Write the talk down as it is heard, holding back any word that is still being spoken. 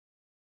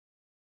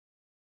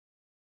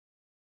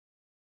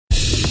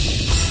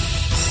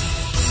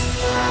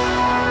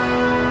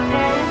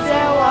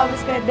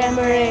Wabasca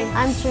Demaray.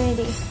 I'm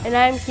Trinity. And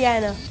I'm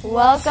Kiana.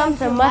 Welcome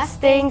to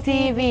Mustang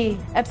TV.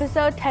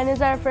 Episode 10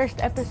 is our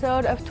first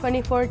episode of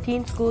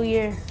 2014 school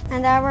year.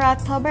 And our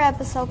October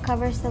episode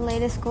covers the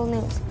latest school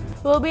news.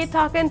 We'll be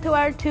talking to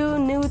our 2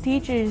 new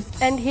teachers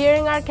and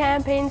hearing our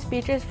campaign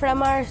speeches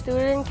from our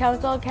student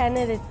council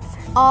candidates.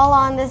 All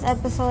on this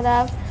episode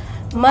of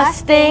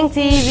Mustang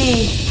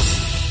TV.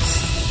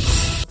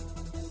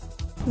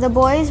 The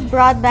boys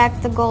brought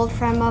back the gold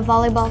from a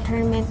volleyball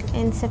tournament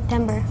in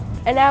September.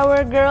 And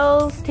our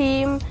girls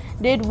team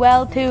did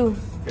well too.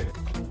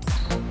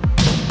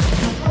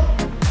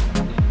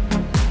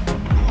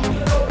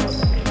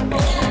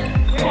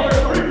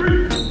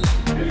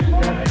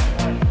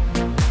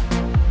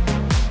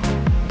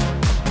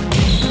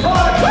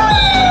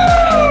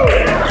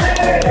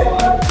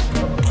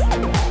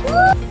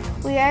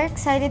 We are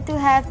excited to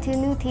have 2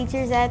 new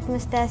teachers at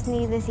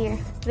Mistassiniy this year.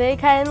 They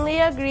kindly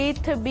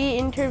agreed to be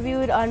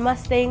interviewed on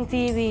Mustang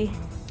TV.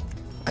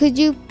 Could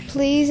you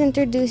please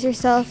introduce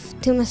yourself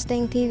to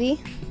Mustang TV?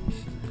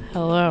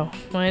 Hello,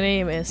 my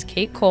name is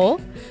Kate Cole.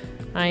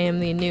 I am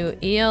the new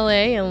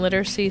ELA and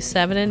Literacy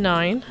 7 and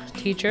 9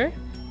 teacher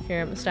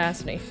here at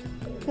Mistassiniy.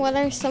 What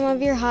are some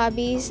of your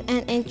hobbies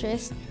and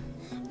interests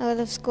out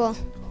of school?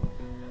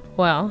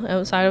 Well,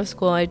 outside of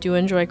school I do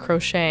enjoy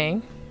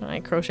crocheting.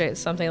 I crochet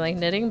something like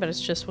knitting, but it's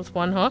just with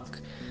one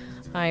hook.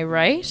 I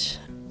write.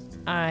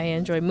 I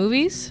enjoy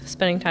movies,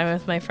 spending time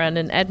with my friend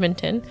in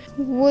Edmonton.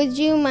 Would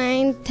you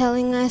mind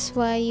telling us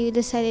why you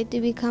decided to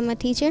become a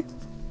teacher?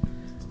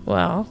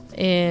 Well,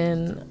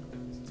 in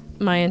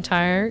my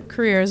entire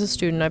career as a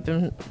student, I've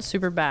been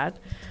super bad.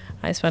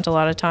 I spent a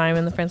lot of time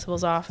in the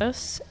principal's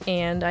office,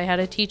 and I had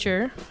a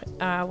teacher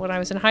when I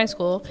was in high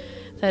school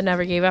that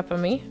never gave up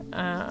on me.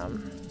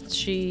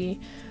 She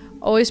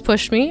always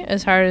pushed me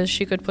as hard as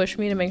she could push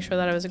me to make sure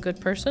that I was a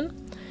good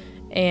person.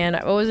 And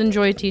I've always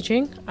enjoyed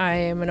teaching. I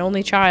am an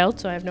only child,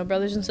 so I have no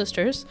brothers and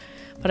sisters,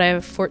 but I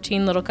have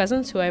 14 little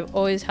cousins who I've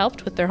always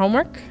helped with their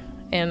homework,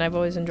 and I've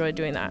always enjoyed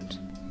doing that.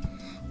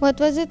 What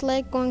was it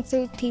like going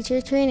through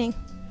teacher training?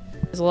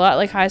 It was a lot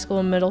like high school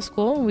and middle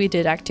school. We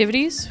did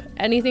activities.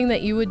 Anything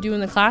that you would do in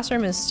the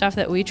classroom is stuff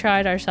that we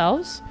tried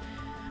ourselves.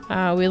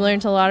 We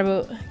learned a lot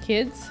about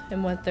kids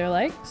and what they're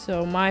like,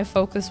 so my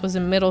focus was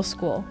in middle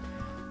school.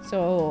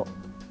 So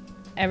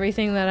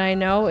everything that I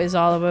know is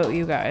all about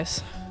you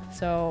guys.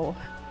 So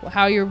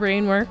how your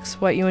brain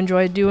works, what you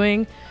enjoy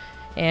doing,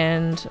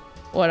 and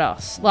what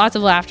else? Lots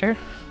of laughter.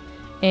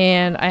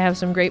 And I have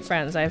some great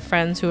friends. I have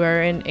friends who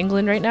are in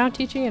England right now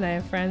teaching, and I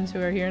have friends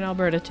who are here in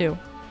Alberta too.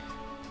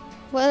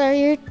 What are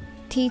your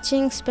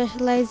teaching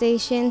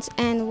specializations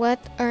and what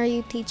are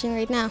you teaching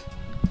right now?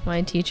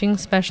 My teaching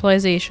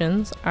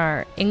specializations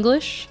are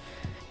English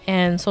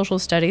and social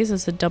studies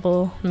as a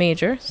double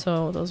major,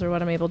 so those are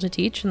what I'm able to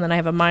teach. And then I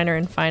have a minor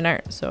in fine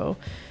art, so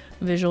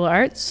visual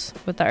arts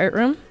with the art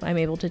room, I'm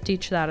able to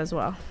teach that as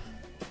well.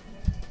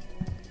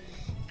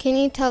 Can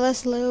you tell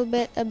us a little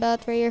bit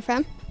about where you're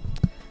from?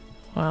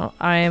 Well,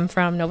 I am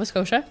from Nova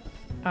Scotia.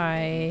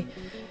 I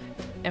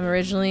am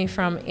originally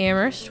from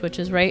Amherst, which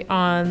is right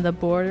on the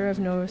border of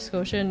Nova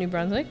Scotia and New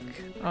Brunswick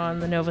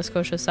on the Nova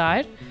Scotia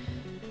side.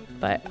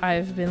 But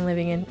I've been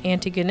living in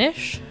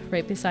Antigonish,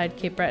 right beside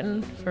Cape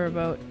Breton, for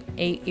about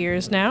 8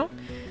 years now.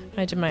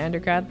 I did my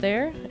undergrad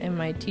there and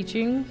my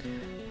teaching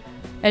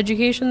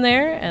education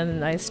there,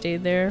 and I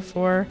stayed there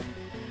for,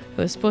 it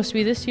was supposed to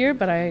be this year,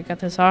 but I got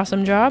this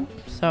awesome job,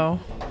 so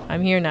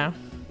I'm here now.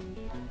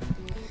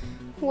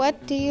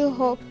 What do you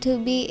hope to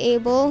be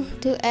able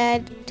to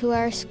add to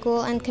our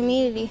school and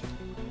community?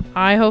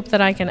 I hope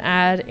that I can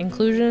add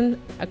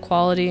inclusion,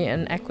 equality,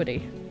 and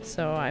equity.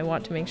 So I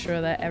want to make sure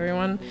that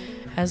everyone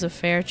has a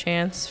fair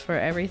chance for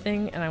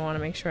everything, and I want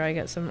to make sure I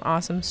get some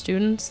awesome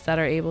students that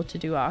are able to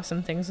do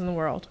awesome things in the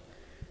world.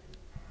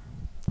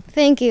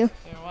 Thank you.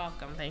 You're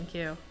welcome. Thank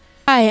you.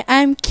 Hi,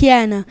 I'm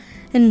Kiana,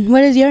 and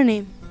what is your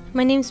name?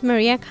 My name is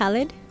Maria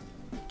Khalid.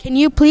 Can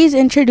you please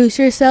introduce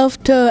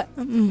yourself to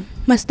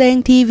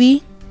Mustang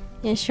TV?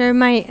 Yeah, sure.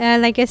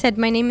 Like I said,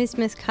 my name is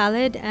Miss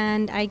Khalid,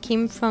 and I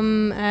came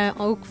from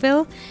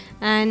Oakville,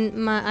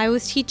 and I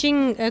was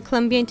teaching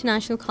Columbia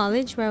International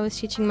College, where I was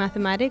teaching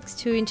mathematics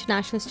to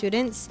international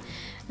students,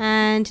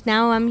 and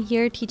now I'm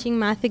here teaching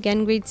math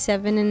again, grade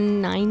 7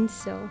 and 9.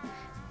 So,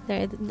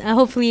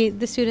 hopefully,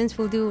 the students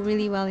will do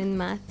really well in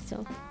math.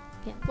 So,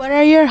 yeah. What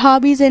are your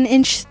hobbies and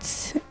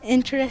interests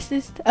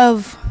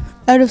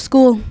out of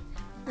school?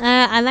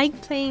 I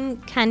like playing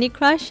Candy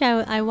Crush.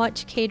 I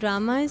watch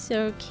K-dramas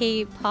or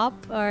K-pop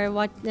or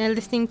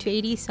listening to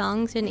 80s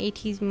songs and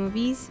 80s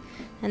movies,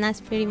 and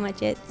that's pretty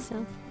much it.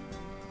 So,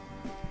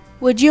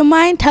 would you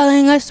mind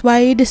telling us why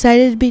you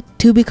decided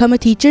to become a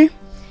teacher?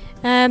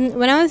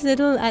 When I was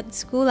little at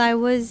school, I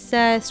was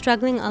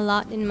struggling a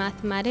lot in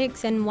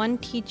mathematics, and one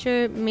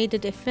teacher made a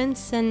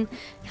difference and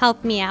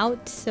helped me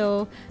out.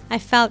 So I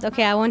felt,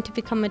 okay, I want to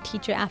become a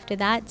teacher after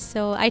that.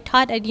 So I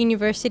taught at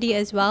university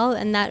as well,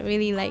 and that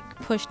really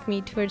pushed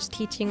me towards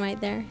teaching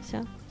right there.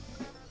 So.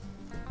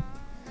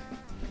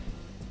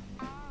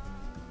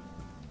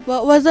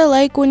 What was it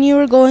like when you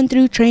were going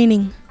through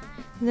training?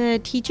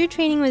 The teacher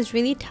training was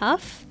really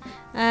tough,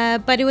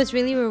 but it was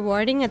really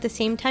rewarding. At the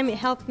same time, it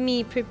helped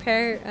me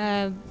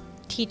prepare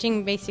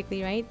teaching,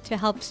 basically, right, to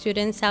help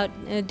students out,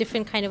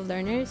 different kind of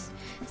learners.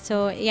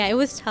 So yeah, it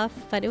was tough,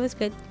 but it was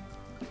good.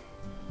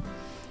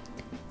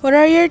 What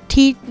are your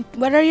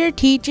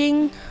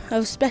teaching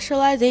of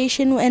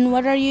specialization, and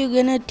what are you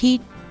gonna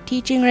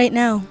teaching right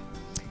now?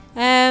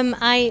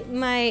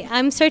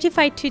 I'm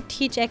certified to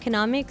teach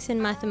economics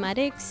and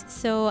mathematics,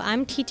 so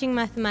I'm teaching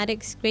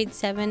mathematics grade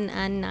 7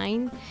 and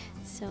 9.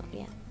 So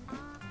yeah.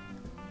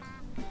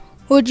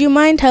 Would you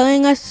mind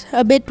telling us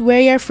a bit where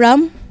you're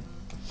from?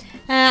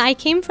 I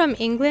came from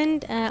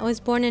England. I was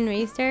born and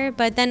raised there,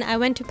 but then I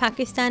went to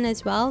Pakistan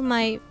as well.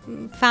 My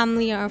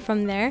family are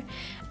from there,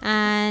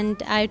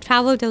 and I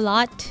traveled a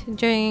lot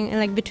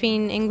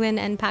between England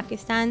and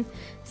Pakistan.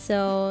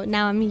 So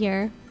now I'm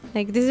here.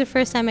 This is the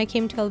first time I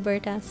came to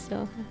Alberta,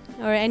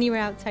 or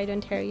anywhere outside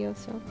Ontario.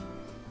 So,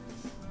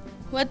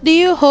 what do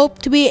you hope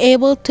to be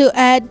able to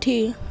add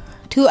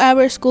to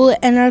our school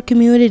and our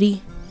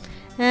community?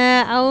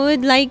 I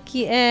would like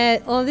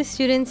all the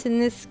students in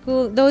this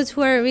school, those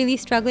who are really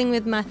struggling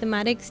with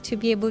mathematics, to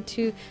be able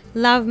to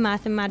love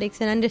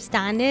mathematics and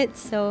understand it.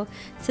 So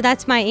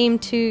that's my aim,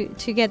 to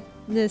get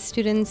the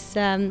students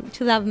to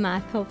love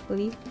math,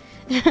 hopefully.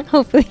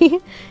 Hopefully.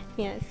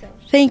 Yeah. So.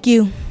 Thank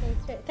you.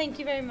 Thank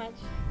you very much.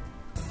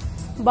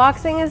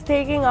 Boxing is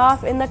taking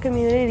off in the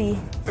community.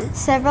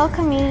 Several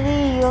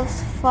community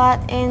youths fought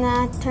in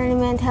a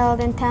tournament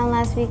held in town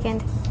last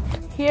weekend.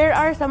 Here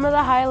are some of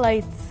the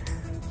highlights.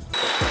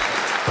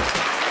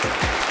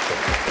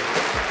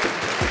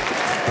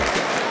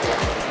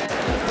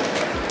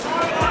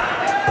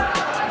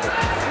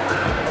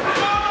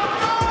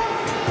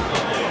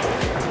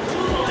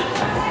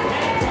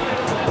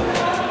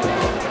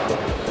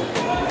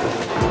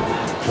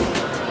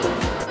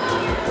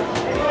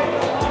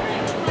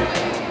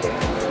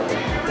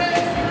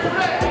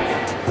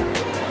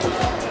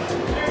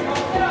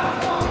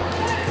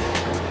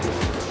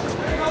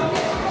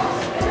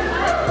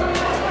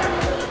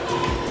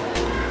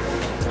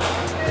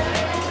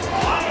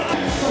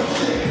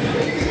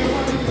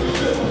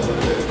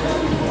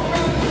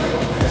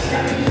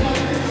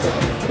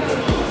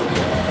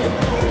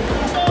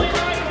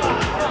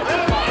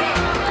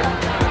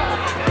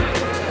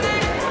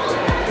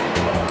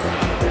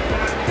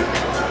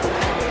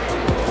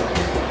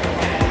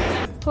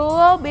 Who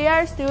will be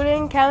our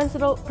student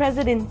council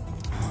president?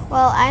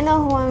 Well, I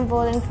know who I'm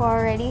voting for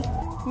already.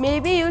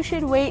 Maybe you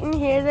should wait and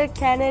hear the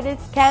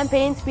candidates'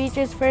 campaign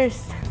speeches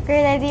first.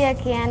 Great idea,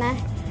 Kiana.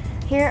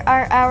 Here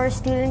are our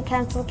student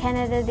council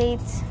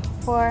candidates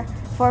for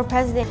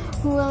president.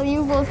 Who will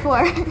you vote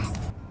for?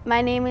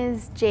 My name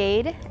is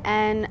Jade,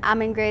 and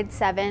I'm in grade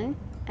 7,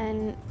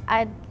 and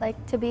I'd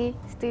like to be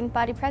student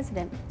body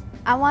president.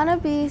 I want to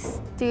be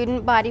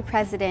student body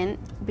president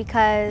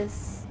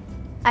because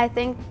I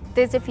think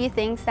there's a few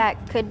things that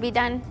could be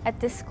done at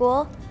this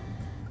school.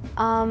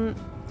 I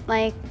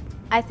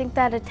think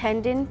that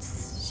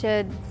attendance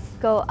should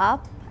go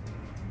up.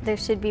 There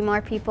should be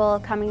more people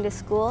coming to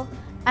school.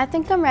 I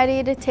think I'm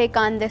ready to take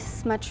on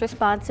this much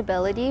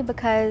responsibility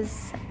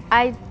because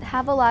I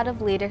have a lot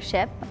of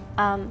leadership.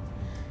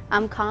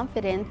 I'm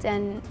confident,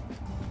 and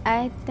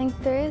I think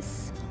there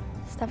is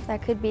stuff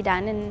that could be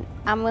done, and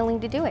I'm willing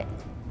to do it.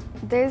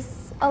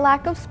 There's a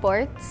lack of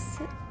sports.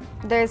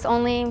 There's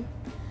only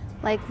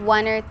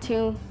 1 or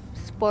 2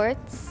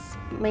 sports,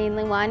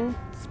 mainly one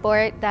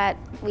sport that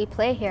we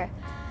play here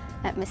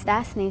at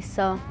Mistassiniy.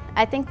 So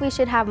I think we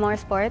should have more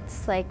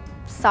sports like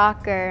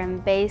soccer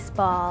and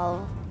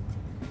baseball.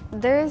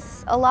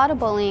 There's a lot of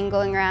bullying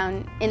going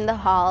around in the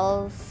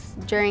halls,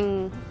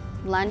 during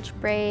lunch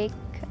break,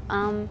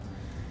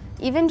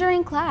 even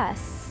during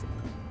class.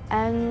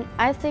 And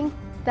I think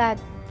that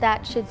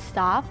should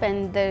stop,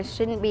 and there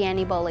shouldn't be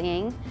any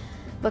bullying,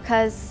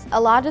 because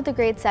a lot of the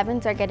grade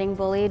 7s are getting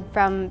bullied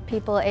from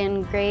people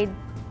in grade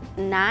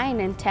 9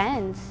 and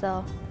 10,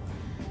 so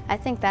I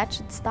think that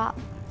should stop.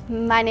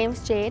 My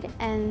name's Jade,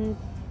 and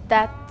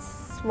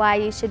that's why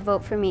you should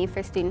vote for me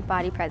for student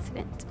body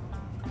president.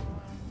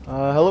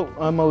 Hello,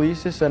 I'm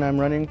Alesis, and I'm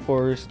running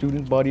for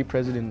student body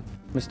president.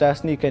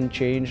 Mistassiniy can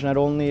change not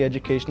only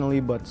educationally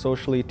but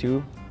socially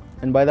too,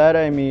 and by that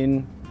I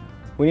mean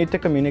we need to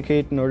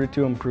communicate in order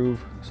to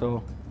improve.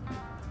 So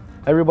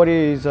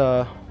everybody's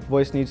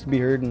voice needs to be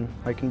heard, and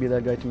I can be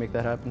that guy to make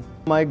that happen.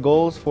 My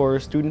goals for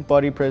student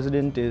body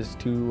president is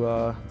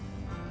to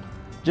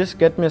just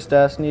get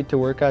Mistassiniy to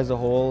work as a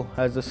whole,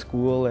 as a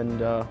school, and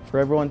for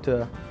everyone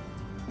to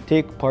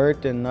take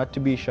part and not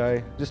to be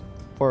shy. Just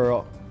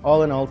for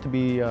all in all to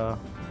be,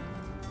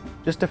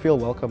 just to feel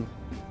welcome.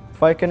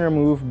 If I can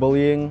remove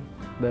bullying,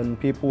 then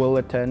people will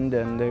attend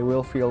and they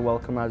will feel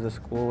welcome as a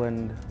school,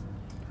 and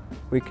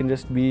we can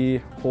just be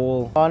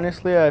whole.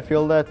 Honestly, I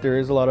feel that there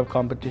is a lot of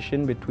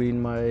competition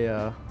between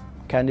my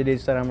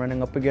candidates that I'm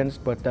running up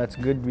against, but that's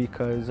good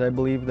because I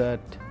believe that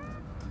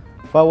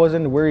if I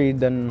wasn't worried,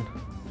 then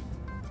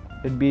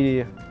it'd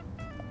be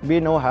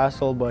no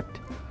hassle. But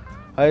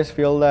I just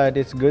feel that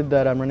it's good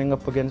that I'm running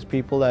up against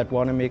people that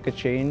want to make a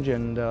change,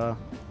 and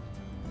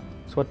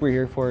So what we're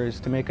here for is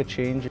to make a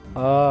change.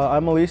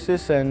 I'm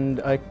Elisis, and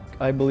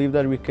I believe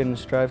that we can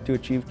strive to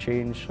achieve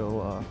change.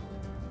 So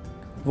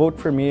vote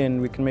for me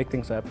and we can make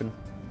things happen.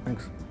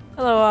 Thanks.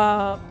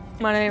 Hello,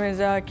 my name is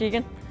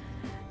Keegan.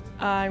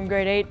 I'm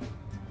grade 8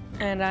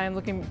 and I'm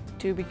looking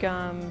to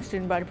become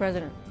student body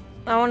president.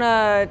 I want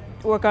to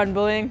work on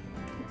bullying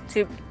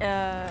to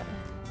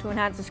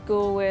enhance the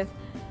school with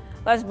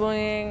less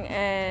bullying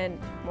and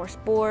more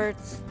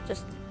sports,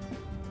 just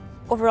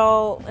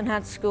overall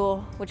enhance the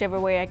school whichever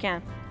way I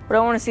can. What I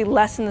want to see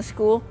less in the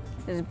school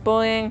is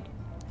bullying,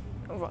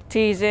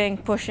 teasing,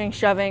 pushing,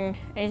 shoving,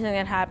 anything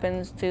that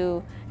happens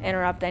to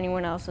interrupt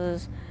anyone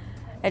else's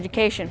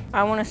education.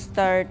 I want to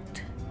start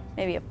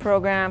maybe a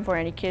program for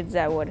any kids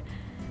that would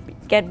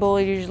get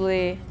bullied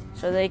usually,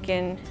 so they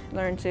can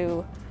learn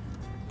to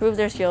improve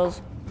their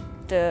skills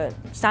to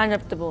stand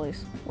up to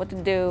bullies, what to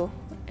do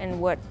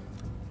and what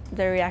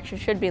their reaction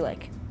should be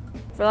like.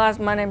 For last,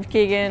 my name's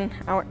Keegan.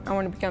 I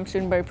want to become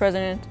student body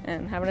president,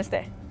 and have a nice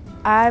day.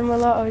 I'm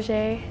Willow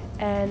Auger,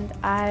 and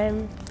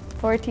I'm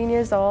 14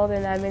 years old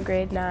and I'm in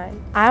grade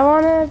 9. I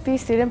want to be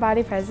student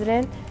body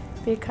president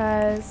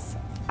because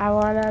I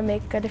want to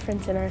make a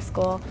difference in our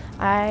school.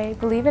 I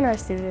believe in our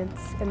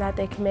students and that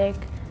they can make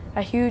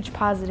a huge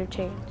positive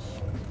change.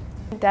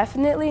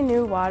 Definitely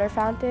new water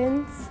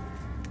fountains,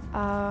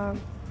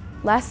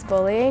 less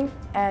bullying,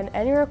 and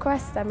any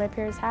requests that my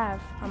peers have,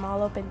 I'm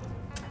all open.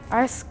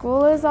 Our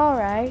school is all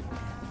right,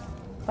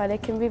 but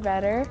it can be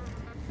better.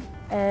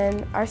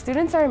 And our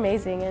students are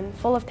amazing and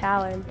full of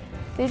talent.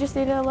 They just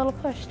needed a little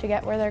push to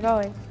get where they're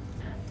going.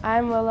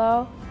 I'm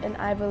Willow, and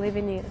I believe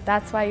in you.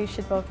 That's why you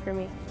should vote for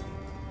me.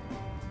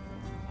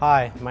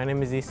 Hi, my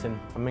name is Easton.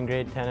 I'm in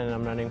grade 10 and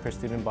I'm running for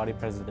student body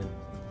president.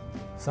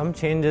 Some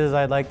changes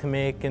I'd like to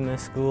make in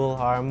this school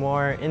are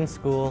more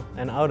in-school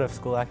and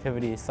out-of-school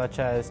activities, such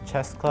as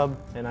chess club,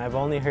 and I've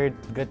only heard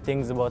good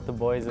things about the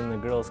boys and the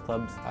girls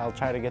clubs. I'll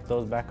try to get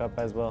those back up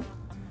as well.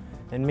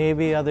 And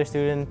maybe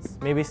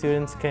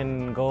students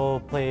can go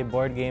play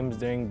board games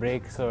during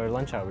breaks or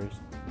lunch hours.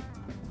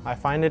 I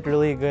find it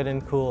really good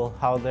and cool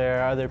how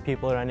there are other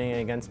people running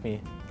against me.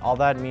 All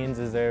that means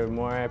is there are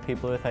more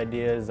people with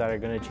ideas that are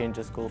going to change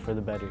the school for the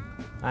better.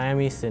 I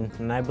am Easton,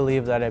 and I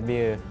believe that I'd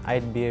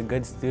be a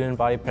good student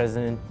body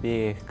president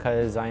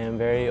because I am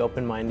very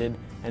open-minded,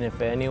 and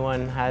if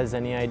anyone has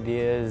any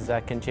ideas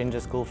that can change the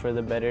school for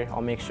the better,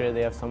 I'll make sure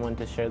they have someone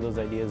to share those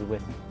ideas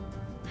with.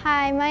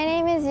 Hi, my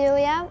name is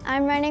Yulia.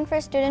 I'm running for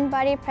student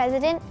body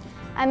president.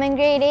 I'm in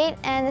grade 8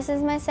 and this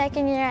is my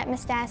second year at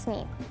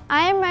Mistassiniy.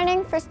 I am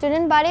running for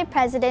student body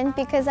president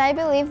because I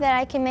believe that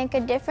I can make a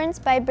difference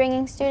by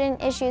bringing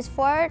student issues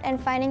forward and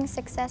finding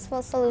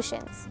successful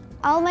solutions.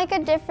 I'll make a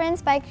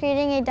difference by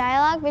creating a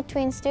dialogue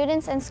between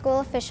students and school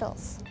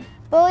officials.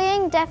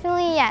 Bullying,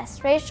 definitely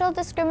yes. Racial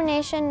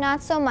discrimination,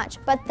 not so much,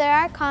 but there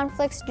are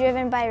conflicts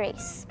driven by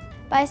race.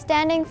 By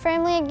standing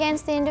firmly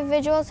against the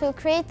individuals who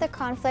create the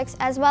conflicts,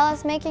 as well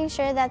as making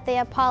sure that they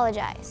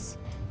apologize.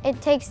 It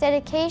takes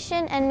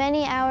dedication and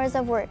many hours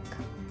of work.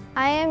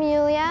 I am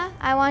Yulia.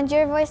 I want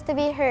your voice to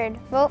be heard.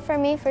 Vote for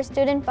me for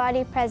student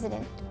body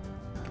president.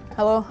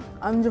 Hello,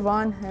 I'm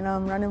Javon and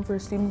I'm running for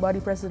student body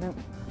president.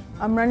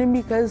 I'm running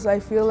because I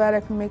feel that I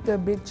can make a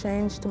big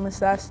change to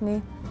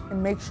Mistassiniy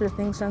and make sure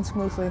things run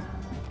smoothly.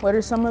 What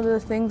are some of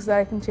the things that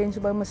I can change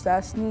about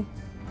Mistassiniy?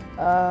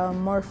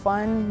 More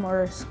fun,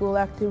 more school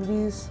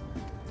activities,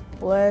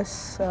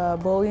 less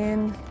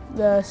bullying.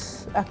 The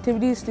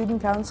activities student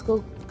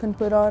council can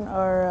put on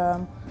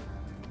are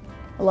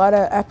a lot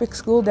of epic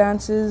school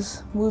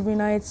dances, movie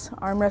nights,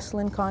 arm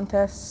wrestling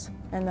contests,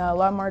 and a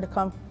lot more to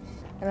come.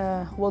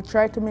 And we'll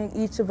try to make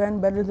each event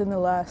better than the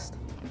last.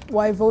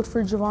 Why vote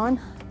for Javon?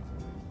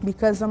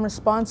 Because I'm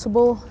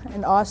responsible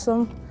and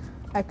awesome.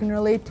 I can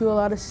relate to a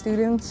lot of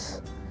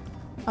students.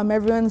 I'm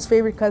everyone's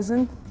favorite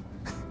cousin.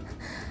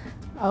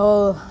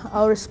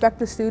 I'll respect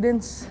the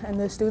students and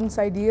the students'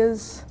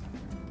 ideas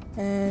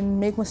and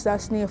make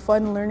Mistassiniy a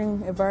fun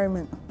learning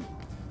environment.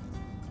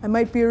 I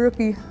might be a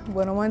rookie,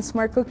 but I'm one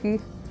smart cookie.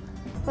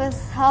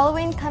 With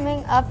Halloween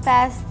coming up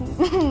fast,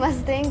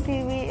 Mustang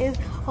TV is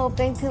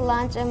hoping to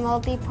launch a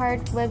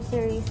multi-part web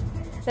series.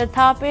 The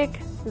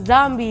topic,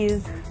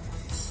 zombies.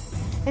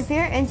 If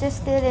you're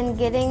interested in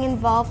getting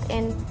involved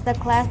in the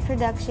class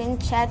production,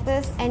 chat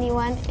with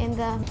anyone in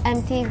the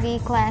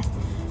MTV class.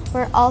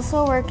 We're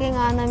also working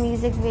on a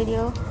music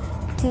video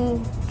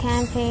to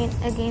campaign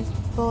against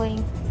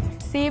bullying.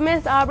 See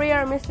Miss Aubrey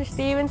or Mr.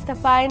 Stevens to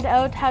find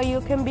out how you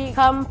can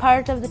become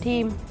part of the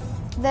team.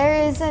 There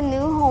is a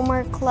new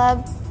homework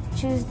club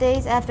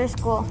Tuesdays after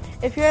school.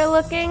 If you're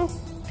looking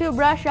to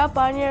brush up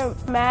on your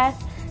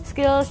math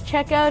skills,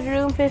 check out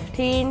room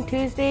 15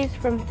 Tuesdays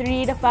from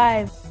 3 to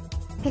 5.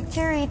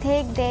 Picture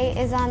retake day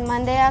is on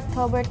Monday,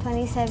 October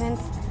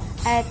 27th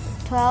at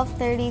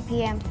 12:30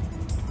 p.m.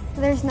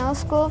 There's no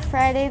school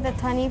Friday the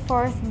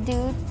 24th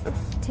due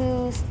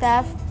to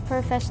staff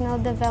professional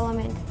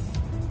development.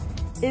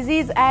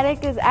 Izzy's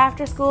Attic is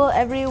after school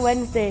every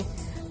Wednesday.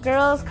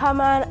 Girls, come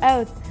on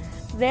out.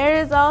 There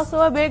is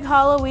also a big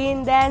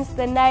Halloween dance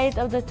the night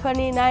of the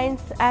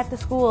 29th at the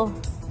school.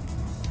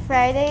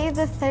 Friday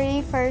the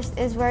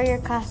 31st is wear your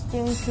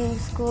costume to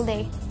school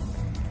day.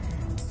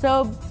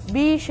 So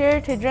be sure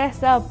to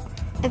dress up.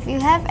 If you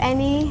have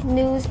any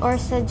news or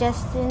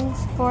suggestions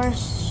for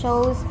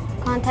shows,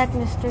 contact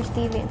Mr.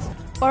 Stevens.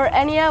 Or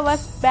any of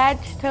us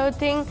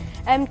badge-toting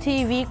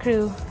MTV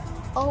crew.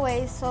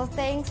 Always, so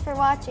thanks for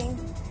watching.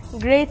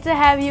 Great to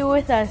have you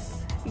with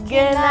us.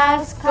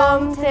 Ginas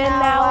kom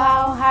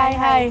tinawaw, hi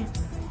hi.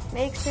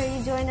 Make sure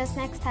you join us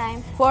next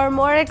time for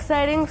more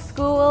exciting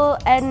school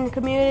and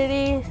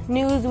community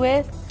news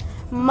with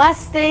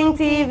Mustang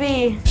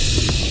TV.